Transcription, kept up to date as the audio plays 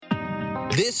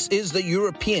This is the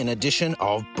European edition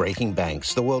of Breaking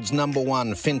Banks, the world's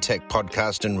 #1 fintech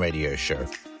podcast and radio show.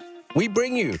 We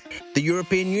bring you the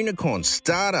European unicorns,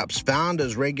 startups,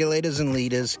 founders, regulators, and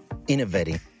leaders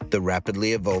innovating the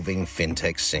rapidly evolving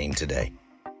fintech scene today.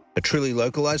 A truly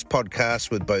localized podcast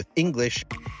with both English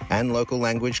and local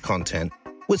language content,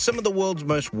 with some of the world's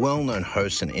most well-known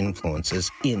hosts and influencers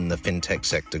in the fintech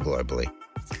sector globally.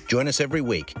 Join us every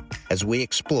week as we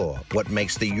explore what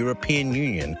makes the European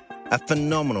Union a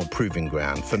phenomenal proving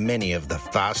ground for many of the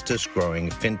fastest growing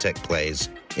fintech plays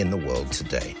in the world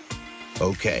today.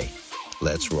 Okay,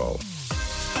 let's roll.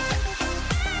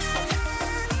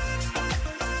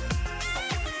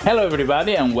 Hello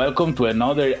everybody and welcome to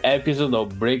another episode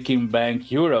of Breaking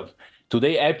Bank Europe.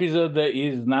 Today's episode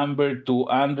is number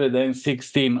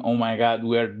 216. Oh my God,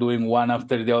 we are doing one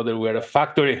after the other. We are a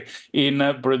factory in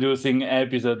producing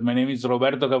episodes. My name is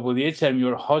Roberto Capodieci. I'm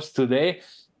your host today.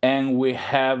 And we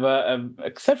have an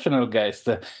exceptional guest.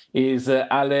 Is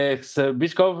Alex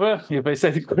Bychkov. If I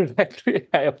said it correctly,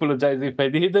 I apologize if I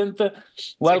didn't.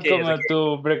 Welcome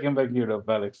to Breaking Back Europe,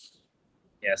 Alex.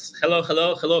 Yes.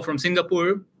 Hello from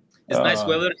Singapore. It's nice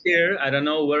weather here. I don't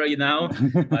know where are you now,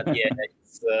 but yeah,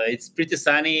 it's pretty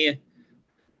sunny.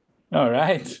 All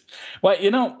right. Well,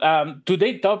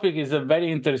 today's topic is a very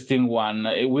interesting one.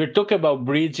 We're talking about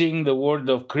bridging the world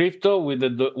of crypto with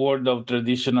the world of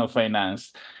traditional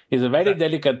finance. It's a very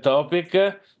delicate topic.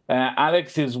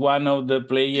 Alex is one of the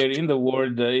players in the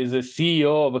world. Is a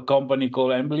CEO of a company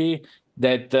called Embly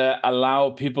that allow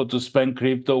people to spend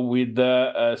crypto with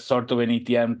a sort of an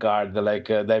ATM card, like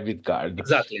a debit card.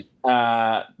 Exactly.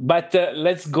 But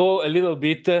let's go a little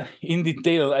bit in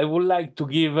detail. I would like to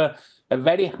give a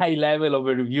very high-level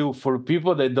overview for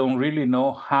people that don't really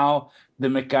know how the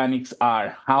mechanics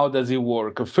are. How does it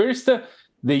work? First,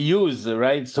 the use,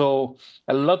 right? So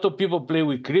a lot of people play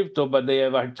with crypto, but they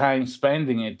have a hard time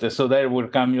spending it. So there will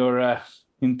come your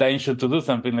intention to do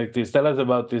something like this. Tell us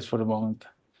about this for a moment.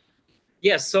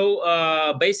 Yeah, so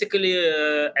basically,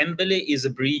 Embly is a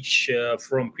bridge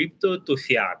from crypto to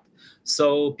fiat.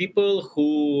 So people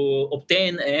who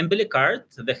obtain an Embly card,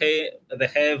 they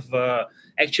have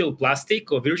actual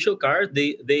plastic or virtual card.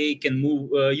 They can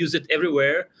use it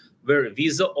everywhere where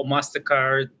Visa or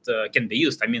MasterCard can be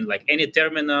used. I mean, like any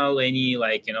terminal, any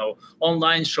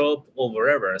online shop or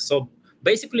wherever. So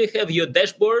basically, you have your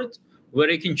dashboard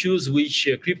where you can choose which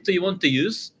crypto you want to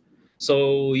use.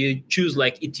 So you choose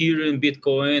like Ethereum,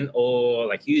 Bitcoin, or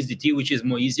like USDT, which is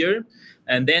more easier.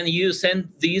 And then you send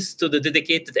this to the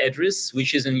dedicated address,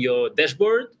 which is in your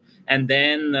dashboard. And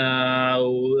then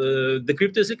the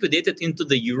crypto is liquidated into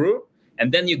the euro.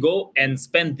 And then you go and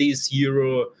spend this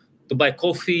euro to buy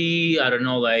coffee, I don't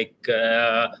know, like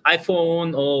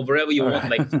iPhone or wherever you want,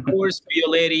 like flowers for your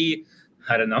lady,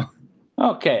 I don't know.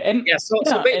 Okay, and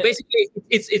basically,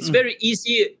 it's very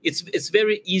easy. It's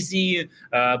very easy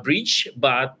bridge,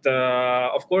 but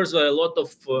of course, a lot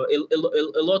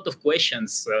of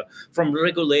questions from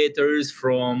regulators,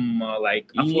 from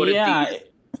authorities. Yeah.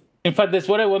 In fact, that's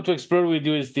what I want to explore with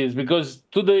you is this, because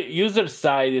to the user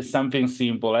side is something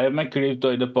simple. I have my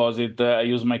crypto, I deposit, I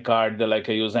use my card like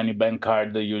I use any bank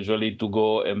card usually to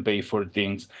go and pay for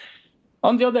things.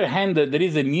 On the other hand, there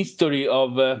is an history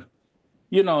of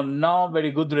no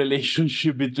very good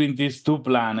relationship between these two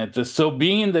planets. So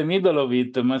being in the middle of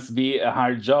it must be a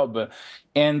hard job.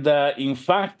 And in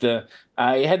fact,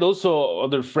 I had also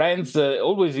other friends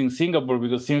always in Singapore,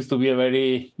 because it seems to be a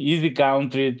very easy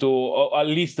country to, or at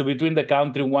least between the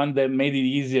country, one that made it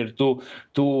easier to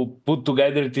put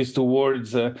together these two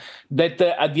words that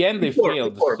at the end they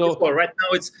failed. Before.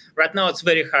 Right now it's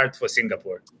very hard for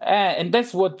Singapore. And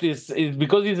that's what is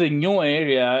because it's a new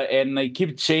area and I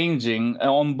keep changing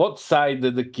on both sides.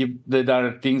 There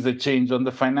are things that change on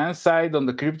the finance side, on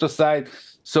the crypto side.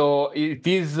 So it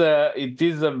is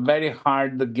a very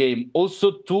hard game.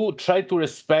 Also to try to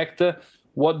respect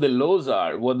what the laws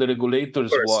are, what the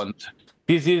regulators want.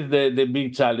 This is the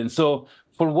big challenge. So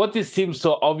for what it seems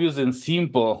so obvious and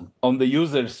simple on the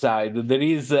user side, there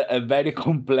is a very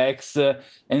complex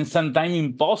and sometimes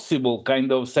impossible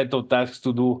kind of set of tasks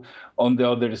to do on the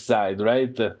other side,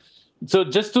 right? So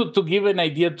just to give an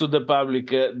idea to the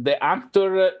public, the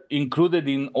actor included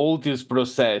in all these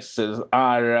processes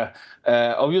are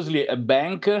obviously a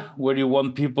bank where you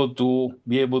want people to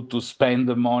be able to spend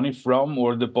the money from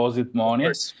or deposit money.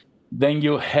 Then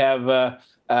you have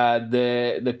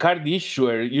the card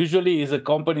issuer usually is a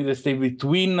company that stays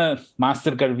between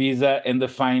MasterCard, Visa, and the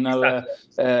final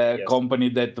company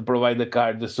that provide the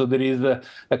card. So there is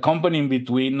a company in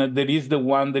between. There is the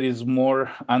one that is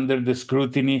more under the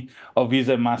scrutiny of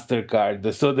Visa and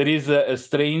MasterCard. So there is a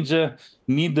strange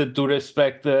need to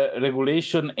respect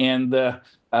regulation and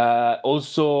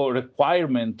also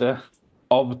requirement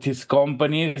of these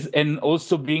companies, and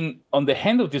also being on the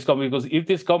hand of this company, because if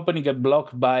this company get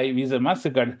blocked by Visa and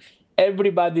MasterCard,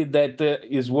 everybody that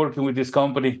is working with this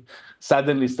company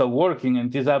suddenly stop working. And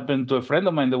this happened to a friend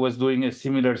of mine that was doing a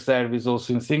similar service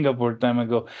also in Singapore time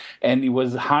ago, and it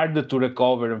was hard to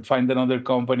recover and find another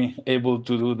company able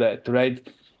to do that, right?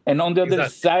 And on the other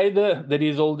side, there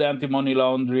is all the anti-money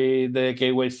laundering, the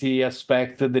KYC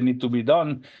aspect that need to be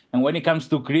done. And when it comes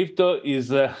to crypto,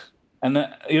 is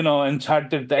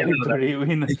uncharted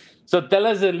territory. So tell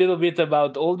us a little bit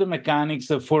about all the mechanics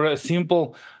for a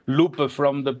simple loop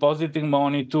from depositing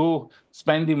money to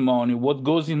spending money. What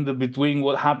goes in the between?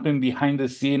 What happened behind the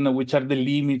scene? Which are the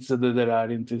limits that there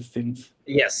are in these things?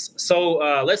 Yes. So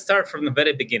let's start from the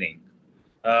very beginning.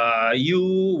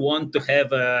 You want to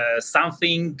have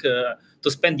something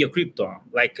to spend your crypto.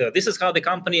 This is how the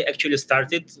company actually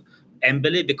started,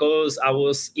 Embele, because I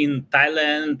was in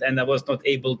Thailand and I was not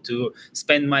able to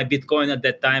spend my Bitcoin at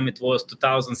that time. It was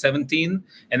 2017,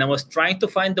 and I was trying to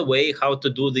find a way how to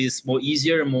do this more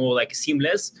easier, more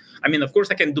seamless. I mean, of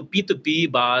course, I can do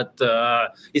P2P, but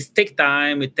it take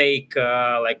time. It take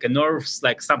nerves.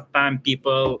 Sometimes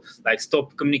people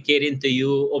stop communicating to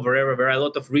you over a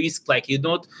lot of risk. You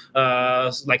not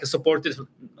supported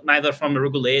neither from a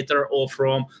regulator or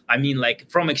from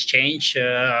exchange.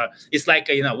 It's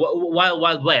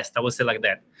wild west, I would say like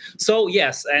that. So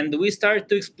yes, and we start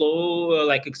to explore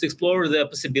the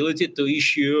possibility to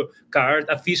issue card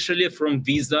officially from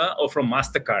Visa or from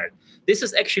MasterCard. This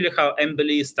is actually how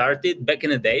Embele started back in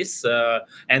the days,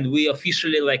 and we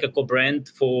officially a co-brand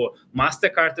for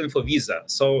MasterCard and for Visa.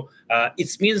 So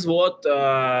it means what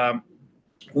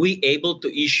we able to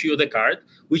issue the card,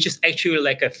 which is actually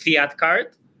a fiat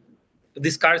card.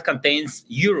 This card contains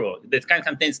euro. That card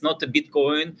contains not a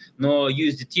Bitcoin, no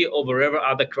USDT or whatever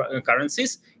other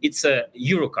currencies. It's a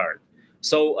euro card.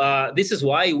 So this is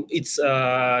why it's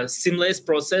a seamless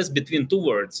process between two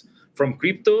words, from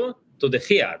crypto to the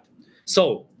fiat.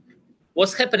 So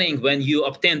what's happening when you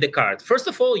obtain the card? First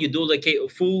of all, you do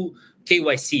full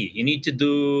KYC. You need to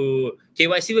do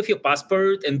KYC with your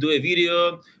passport and do a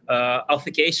video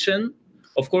authentication.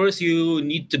 Of course, you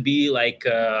need to be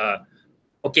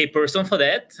okay person for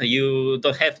that. You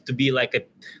don't have to be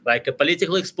a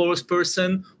politically exposed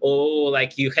person, or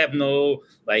you have no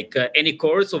any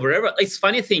courts or whatever. It's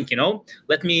funny thing,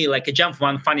 Let me jump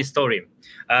one funny story.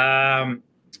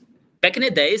 Back in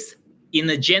the days, in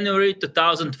January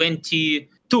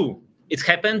 2022, it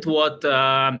happened what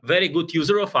very good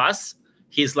user of us.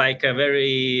 He's a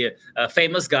very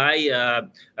famous guy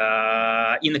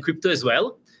in the crypto as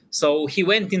well. So he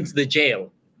went into the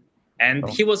jail. And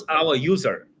he was our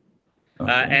user.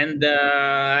 Okay. And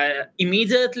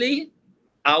immediately,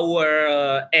 our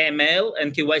AML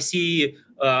and KYC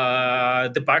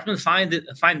department find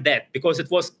that, because it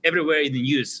was everywhere in the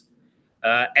news.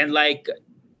 And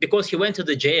because he went to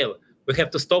the jail, we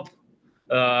have to stop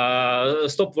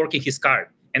working his card.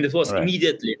 And it was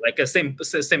immediately a same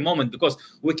moment, because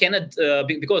we cannot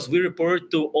because we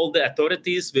report to all the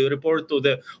authorities. We report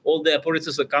to all the authorities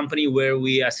of the company where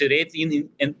we associate in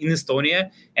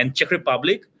Estonia and Czech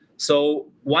Republic. So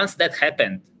once that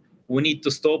happened, we need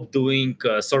to stop doing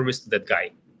service to that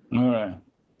guy. All right.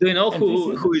 Do you know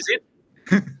who is it?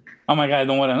 Oh my God, I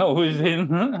don't want to know who is it.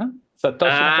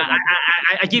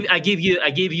 I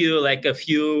give you a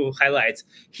few highlights.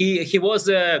 He was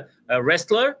a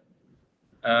wrestler.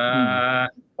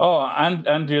 And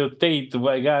Andrew Tate.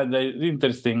 My God, that's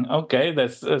interesting. Okay,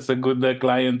 that's a good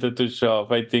client to show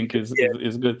off. I think is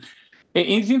good.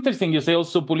 It's interesting. You say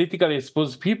also politically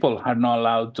exposed people are not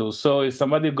allowed to. So if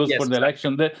somebody goes for the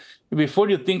election, before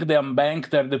you think the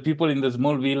unbanked are the people in the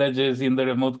small villages in the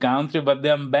remote country, but the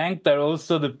unbanked are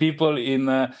also the people in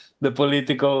the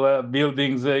political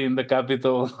buildings in the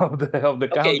capital of the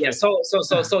country. Okay, yeah. So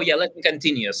yeah. Let me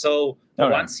continue. So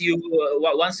once you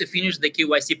finish the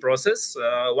KYC process,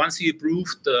 once you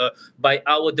approved by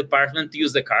our department to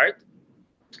use the card,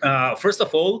 first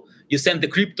of all, you send the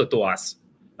crypto to us.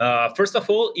 First of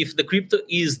all, if the crypto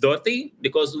is dirty,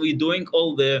 because we're doing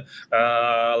all the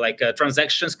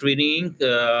transaction screening.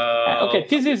 Okay,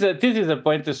 this is a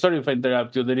point. Sorry if I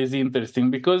interrupt you. That is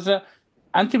interesting, because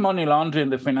anti-money laundering in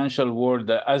the financial world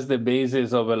as the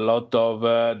basis of a lot of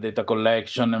data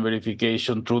collection and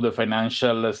verification through the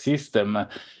financial system.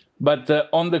 But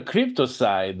on the crypto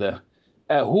side,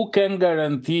 who can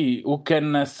guarantee, who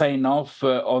can sign off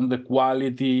on the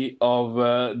quality of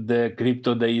the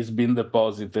crypto that is being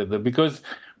deposited? Because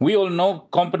we all know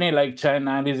company like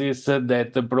Chainalysis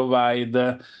that provide,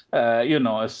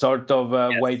 a sort of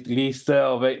white list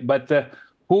of it, but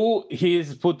who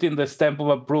is putting the stamp of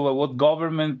approval? What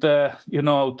government,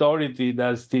 authority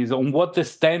does this? On what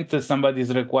extent somebody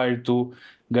is required to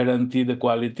guarantee the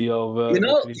quality of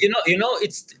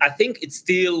I think it's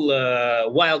still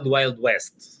wild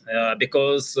west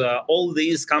because all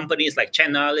these companies like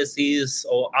Chainalysis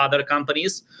or other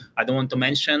companies I don't want to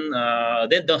mention,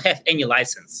 they don't have any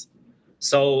license.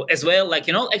 So as well,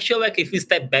 actually, if we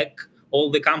step back, all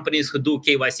the companies who do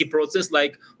KYC process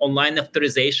like online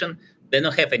authorization, they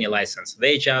don't have any license.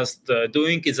 They just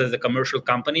doing it as the commercial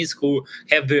companies who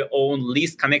have their own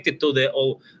list connected to the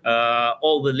all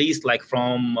the list like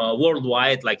from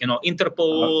worldwide, like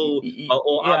Interpol or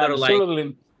yeah, other absolutely.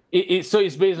 like. So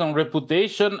it's based on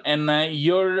reputation, and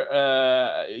your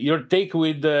take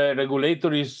with the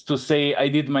regulator is to say, I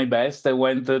did my best, I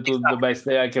went to the best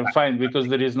that I can find, because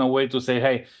there is no way to say,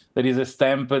 hey, there is a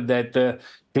stamp that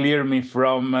clear me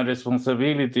from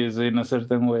responsibilities in a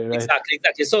certain way, right? Exactly.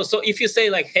 So if you say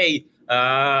like, hey,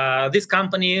 this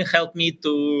company helped me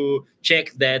to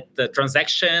check that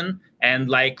transaction, and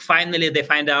like finally they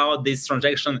find out this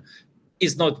transaction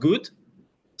is not good.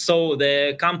 So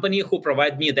the company who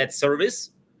provide me that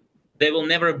service, they will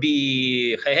never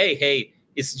be, hey,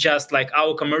 it's just like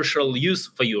our commercial use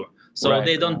for you. So Right.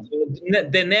 They don't,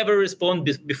 they never respond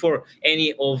before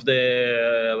any of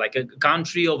the like a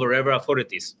country or wherever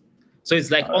authorities. So it's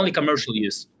like only commercial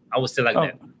use. I would say like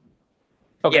that.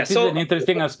 Okay, Yeah, this is an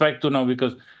interesting aspect to know,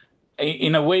 because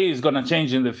in a way it's going to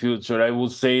change in the future. I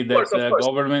would say that of course.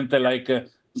 government like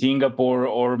Singapore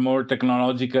or more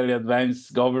technologically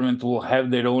advanced government will have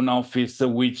their own office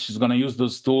which is going to use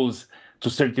those tools to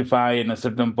certify in a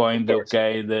certain point,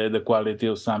 the quality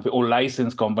of something, or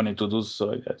license company to do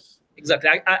so, I guess. Exactly.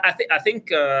 I think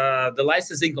the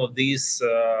licensing of this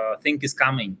thing is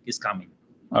coming.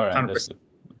 All right. 100%.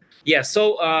 Yeah.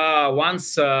 So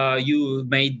once you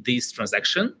made this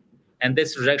transaction, and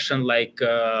this transaction like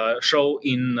show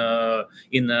in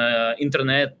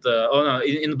internet or no,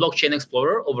 in blockchain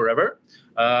explorer or wherever,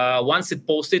 once it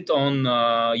posted on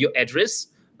your address,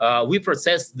 we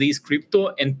process this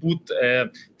crypto and put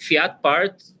fiat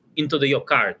part into your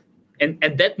card, and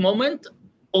at that moment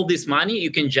all this money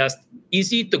you can just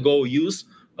easy to go use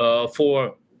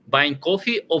for buying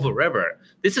coffee or wherever.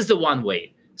 This is the one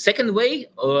way. Second way,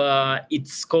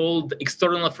 it's called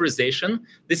external authorization.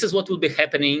 This is what will be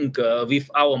happening with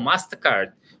our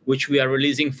MasterCard, which we are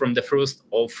releasing from the 1st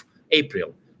of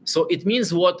April. So it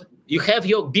means what you have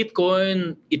your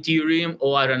Bitcoin, Ethereum,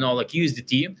 or I don't know, like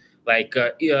USDT, like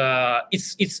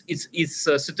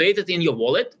it's situated in your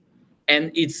wallet, and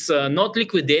it's not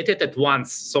liquidated at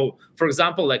once. So, for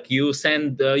example, like you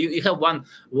send, you have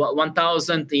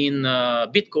 1,000 in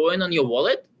Bitcoin on your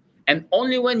wallet, and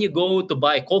only when you go to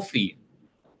buy coffee,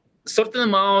 certain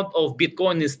amount of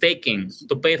Bitcoin is taken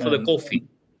to pay for the coffee.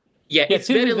 Yeah, it's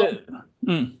very long.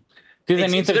 This is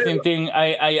an interesting thing.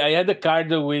 I had a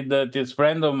card with this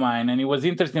friend of mine, and it was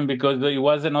interesting because it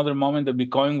was another moment that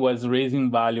Bitcoin was raising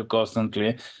value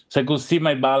constantly. So I could see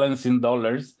my balance in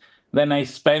dollars. Then I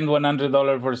spend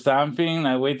 $100 for something.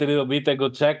 I wait a little bit. I go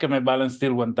check, and my balance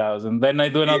still 1,000. Then I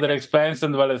do another expense,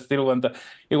 and the balance still 1,000.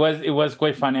 It was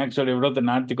quite funny, actually. I wrote an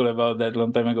article about that a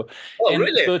long time ago. Oh,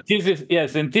 really? So this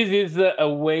is a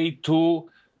way to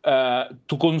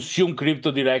consume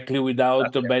crypto directly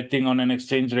without betting on an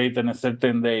exchange rate on a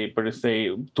certain day, per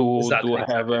se, to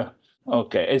have.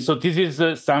 Okay, and so this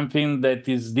is something that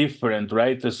is different,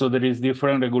 right? So there is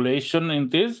different regulation in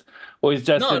this, or it's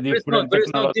just a different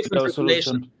technological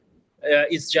solution?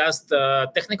 It's just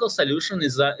technical solution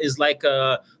is like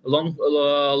a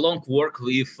long work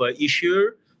with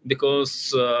issuer,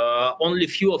 because only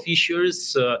few of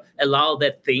issuers allow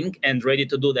that thing and ready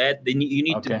to do that. You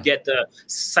need to get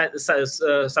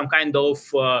some kind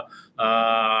of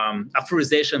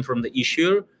authorization from the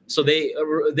issuer, so they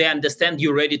understand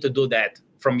you're ready to do that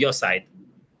from your side.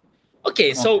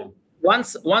 Okay. So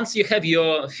once you have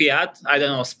your fiat, I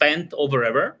don't know, spent or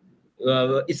wherever,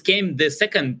 it came the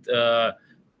second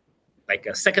like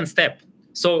a second step.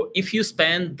 So if you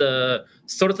spend a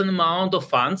certain amount of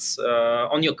funds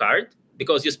on your card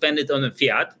because you spend it on a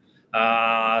fiat,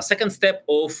 second step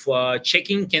of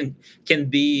checking can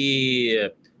be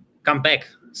come back.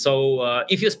 So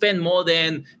if you spend more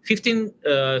than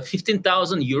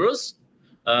 15,000 euros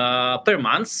per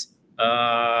month,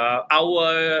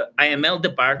 our IML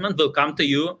department will come to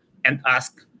you and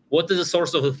ask, what is the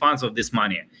source of the funds of this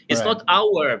money. It's not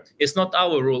our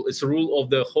rule. It's a rule of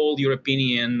the whole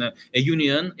European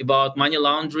Union about money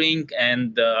laundering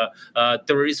and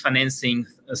terrorist financing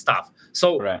stuff.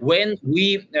 So when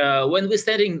we're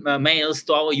sending mails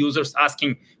to our users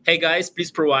asking, hey guys,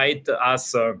 please provide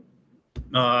us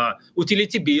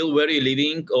utility bill, where you're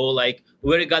living, or like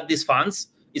where you got these funds,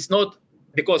 it's not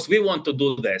because we want to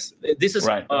do this. This is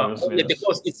only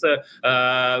because it's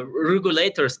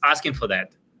regulators asking for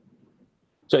that.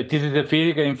 So this is the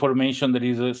physical information that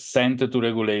is sent to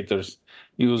regulators.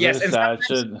 Users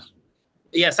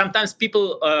sometimes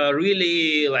people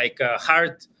really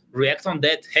hard react on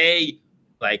that. Hey,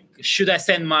 like, should I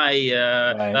send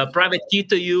my private key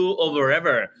to you or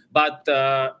wherever? But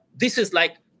this is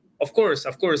like, of course,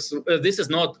 this is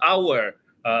not our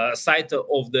side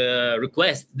of the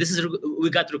request. This is we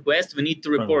got request. We need to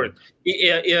report.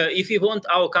 If you want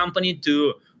our company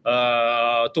to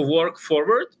work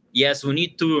forward, yes, we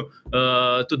need to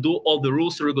do all the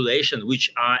rules and regulations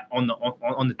which are on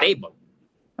the table.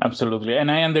 Absolutely, and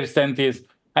I understand this.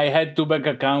 I had 2 bank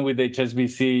accounts with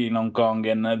HSBC in Hong Kong,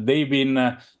 and they've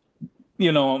been,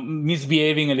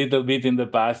 misbehaving a little bit in the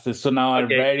past. So now are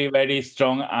very, very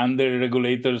strong under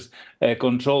regulators'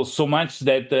 control. So much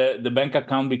that the bank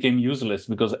account became useless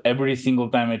because every single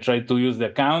time I tried to use the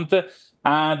account,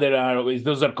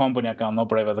 those are company accounts, not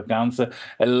private accounts. A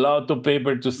lot of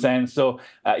paper to send. So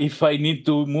if I need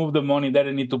to move the money, then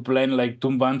I need to plan like 2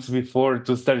 months before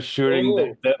to start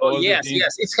assuring yes,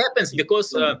 it happens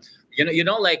because if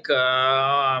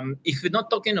we're not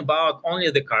talking about only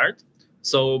the card.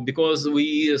 So because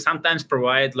we sometimes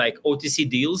provide like OTC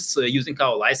deals using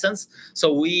our license,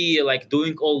 so we like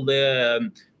doing all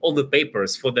the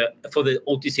papers for the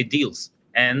OTC deals,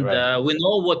 and we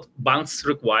know what banks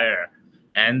require.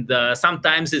 And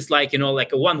sometimes it's like,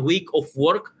 like 1 week of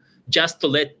work just to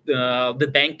let the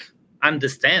bank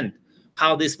understand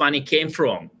how this money came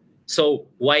from. So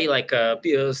why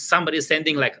somebody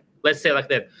sending let's say like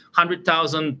that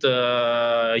 100,000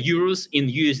 euros in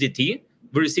USDT,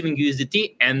 we're receiving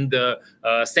USDT and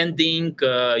sending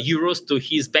euros to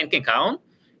his bank account,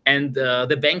 and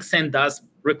the bank send us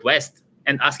request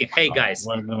and asking, hey guys,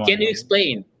 can you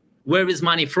explain where is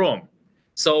money from?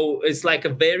 So it's like a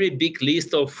very big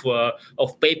list of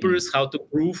papers, how to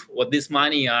prove what this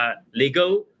money are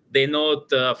legal. They're not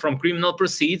from criminal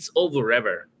proceeds or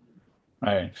wherever.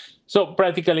 Right. So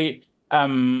practically,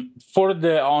 for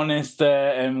the honest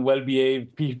and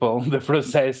well-behaved people, the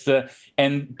process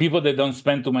and people that don't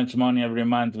spend too much money every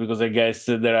month, because I guess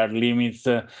there are limits.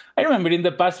 I remember in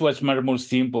the past was much more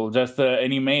simple, just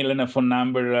an email and a phone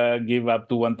number, give up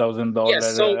to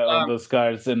 $1,000 on those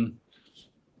cards. And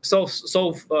So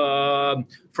from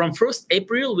 1st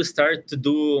April, we start to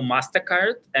do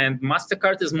MasterCard, and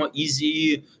MasterCard is more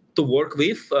easy to work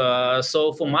with.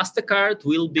 So for MasterCard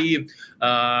will be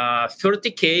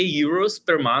 30k euros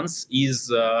per month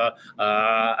is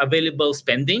available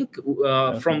spending.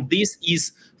 From this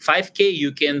is 5k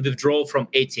you can withdraw from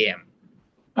ATM.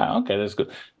 Okay, that's good.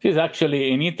 This is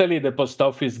actually in Italy, the post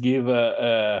office give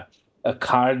a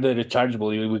card rechargeable,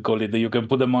 we call it, that you can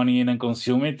put the money in and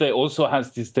consume it. It also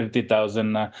has this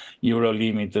 30,000 euro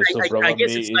limit. So I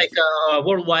guess it's like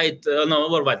worldwide,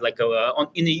 like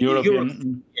in Europe.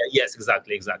 Yes,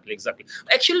 exactly.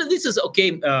 Actually, this is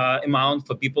okay amount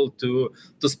for people to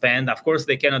spend. Of course,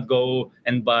 they cannot go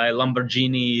and buy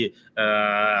Lamborghini.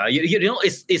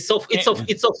 It's so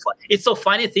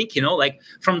funny thing, like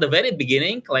from the very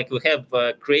beginning, like we have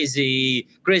crazy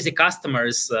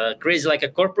customers, crazy like a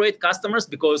corporate customers,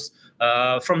 because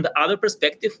from the other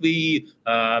perspective, we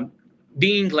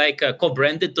being like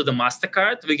co-branded to the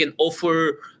MasterCard, we can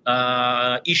offer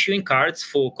issuing cards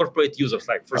for corporate users.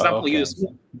 Like, for example, use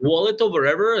wallet or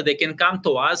wherever, they can come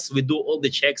to us. We do all the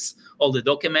checks, all the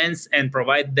documents, and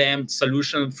provide them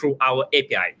solution through our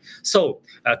API. So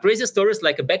crazy stories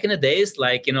like back in the days,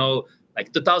 like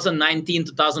 2019,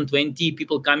 2020,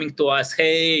 people coming to us,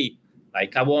 hey,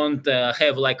 like I want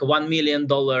have like $1 million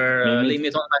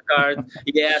limit on my card.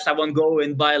 Yes, I want to go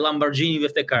and buy a Lamborghini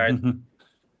with the card.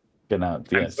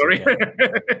 Yes, sorry.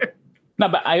 No,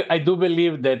 but I do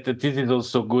believe that this is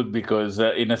also good because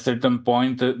in a certain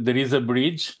point there is a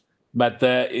bridge, but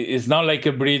it's not like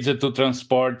a bridge to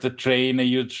transport a train, a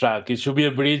huge truck. It should be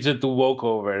a bridge to walk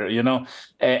over,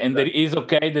 and there is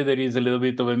okay that there is a little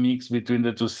bit of a mix between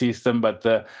the two systems, but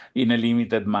in a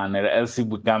limited manner, else it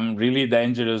become really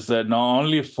dangerous, not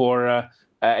only for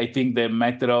I think the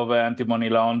matter of anti-money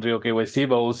laundering, KYC,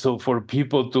 but also for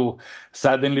people to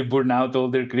suddenly burn out all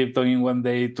their crypto in one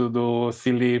day to do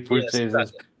silly purchases.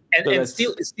 Yes, exactly. And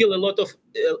still a lot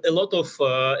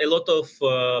of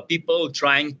people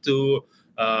trying to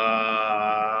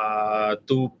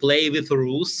to play with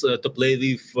rules, to play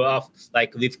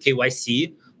with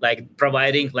KYC, like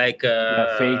providing fake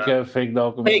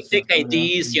documents, fake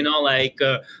IDs,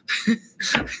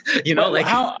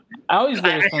 how is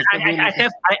the responsibility?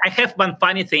 I have one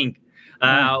funny thing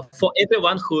for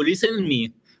everyone who listens to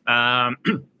me.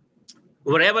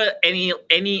 Wherever any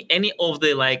of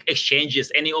the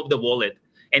exchanges, any of the wallet,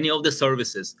 any of the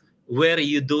services where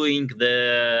you're doing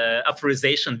the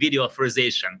authorization, video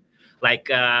authorization,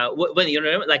 when you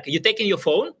remember, you're taking your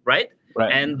phone, right?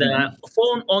 And the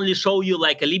phone only show you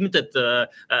a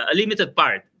limited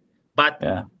part, but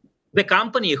the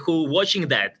company who watching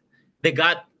that, they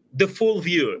got the full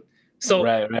view. So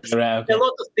a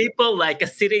lot of people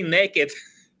sitting naked.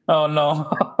 Oh no!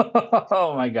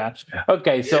 Oh my gosh.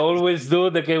 Okay, so always do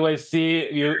the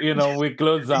KYC. We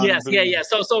close on. Yes, yeah.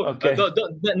 So okay.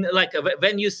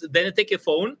 When you take your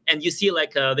phone and you see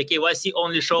the KYC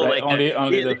only show only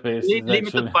the face,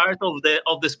 limited part of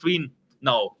the screen.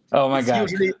 No. Oh my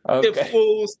god! Usually the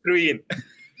full screen.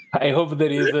 I hope there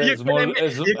is a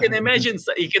you can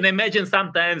imagine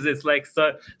sometimes it's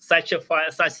such a fun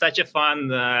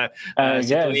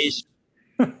situation.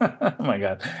 Oh my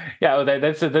god. Yeah,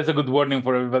 that's a good warning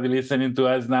for everybody listening to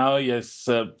us now. Yes,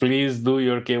 please do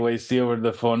your KYC over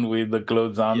the phone with the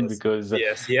clothes on, because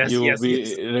you will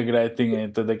be regretting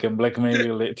it. They can blackmail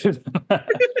you later.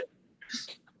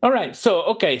 All right.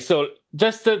 So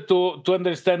just to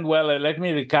understand well, let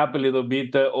me recap a little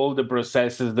bit all the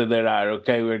processes that there are.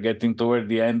 Okay, we're getting toward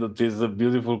the end of this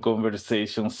beautiful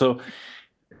conversation. So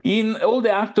in all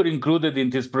the actors included in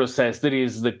this process, there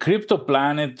is the crypto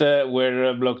planet,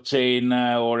 where blockchain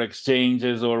or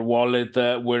exchanges or wallet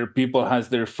where people has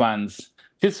their funds.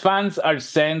 These funds are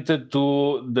sent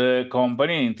to the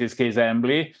company, in this case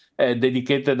Ambly, a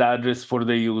dedicated address for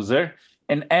the user.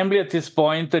 And Ambly at this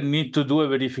point need to do a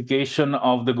verification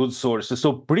of the good source.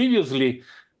 So previously,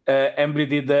 Ambly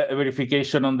did a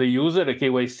verification on the user, a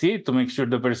KYC, to make sure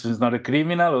the person is not a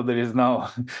criminal or there is no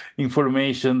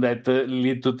information that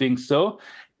lead to think so.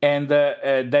 And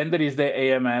then there is the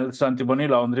AML, so anti-money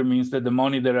laundering, means that the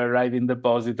money that are arriving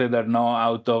deposited are not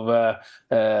out of, a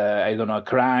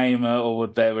crime or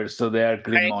whatever, so they are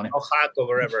clean money. Or hack or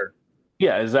whatever.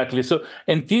 Yeah, exactly. So,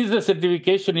 and this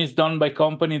certification is done by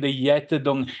company that yet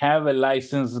don't have a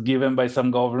license given by some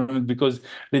government because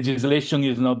legislation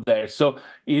is not there. So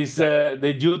it's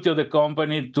the duty of the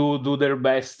company to do their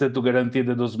best to guarantee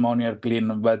that those money are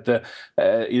clean. But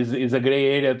is a gray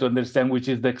area to understand which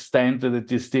is the extent that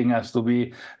this thing has to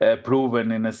be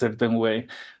proven in a certain way.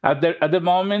 At the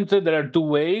moment, there are two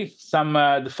ways. Some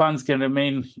the funds can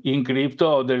remain in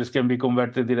crypto, others can be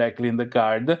converted directly in the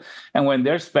card. And when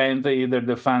they're spent, either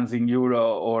the funds in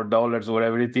euro or dollars,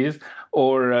 whatever it is,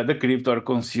 or the crypto are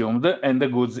consumed and the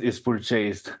goods is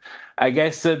purchased. I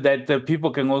guess that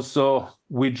people can also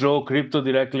withdraw crypto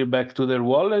directly back to their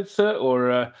wallets,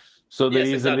 or so there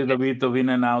is a little bit of in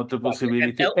and out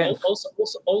possibility. And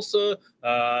also,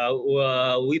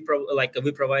 we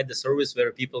provide the service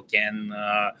where people can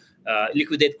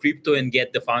liquidate crypto and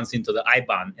get the funds into the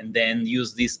IBAN, and then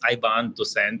use this IBAN to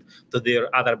send to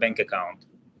their other bank account.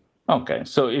 Okay,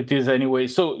 so it is anyway.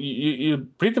 So you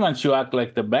pretty much you act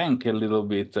like the bank a little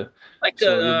bit. So you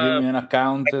give me an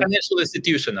account. Like financial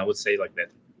institution, I would say like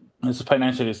that. It's a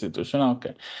financial institution,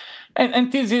 okay. And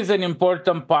this is an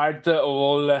important part of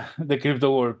all the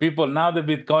crypto world. People, now the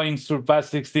Bitcoin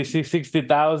surpassed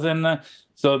 60,000.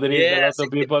 So there is a lot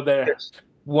of people there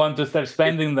want to start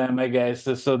spending them, I guess,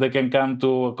 so they can come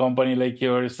to a company like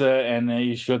yours and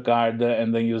issue a card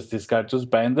and then use this card to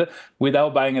spend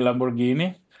without buying a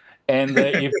Lamborghini. And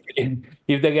if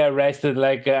they get arrested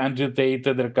like Andrew Tate,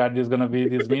 their card is going to be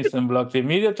dismissed and blocked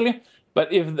immediately.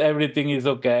 But if everything is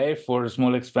okay for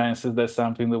small expenses, that's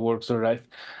something that works all right.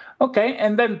 Okay,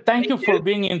 and then thank you for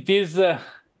being in this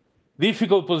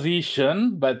difficult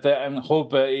position, but I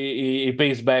hope it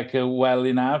pays back well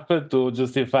enough to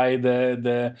justify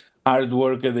the hard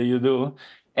work that you do.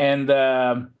 And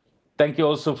thank you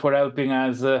also for helping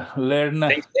us learn.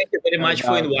 Thank you very much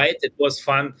for inviting. It was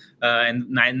fun and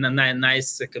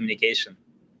nice communication.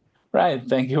 Right.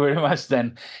 Thank you very much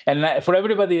then. And for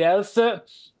everybody else,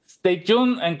 stay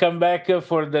tuned and come back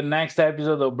for the next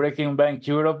episode of Breaking Bank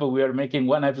Europe. We are making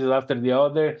one episode after the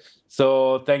other.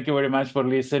 So thank you very much for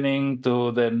listening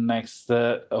to the next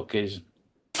occasion.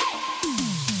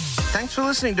 Thanks for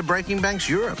listening to Breaking Banks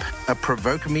Europe, a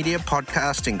Provoke Media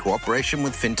podcast in cooperation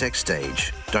with FinTech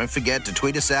Stage. Don't forget to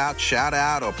tweet us out, shout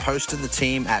out, or post to the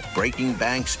team at Breaking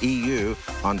Banks EU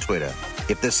on Twitter.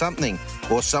 If there's something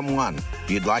or someone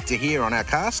you'd like to hear on our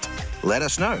cast, let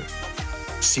us know.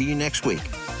 See you next week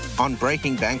on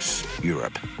Breaking Banks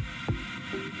Europe.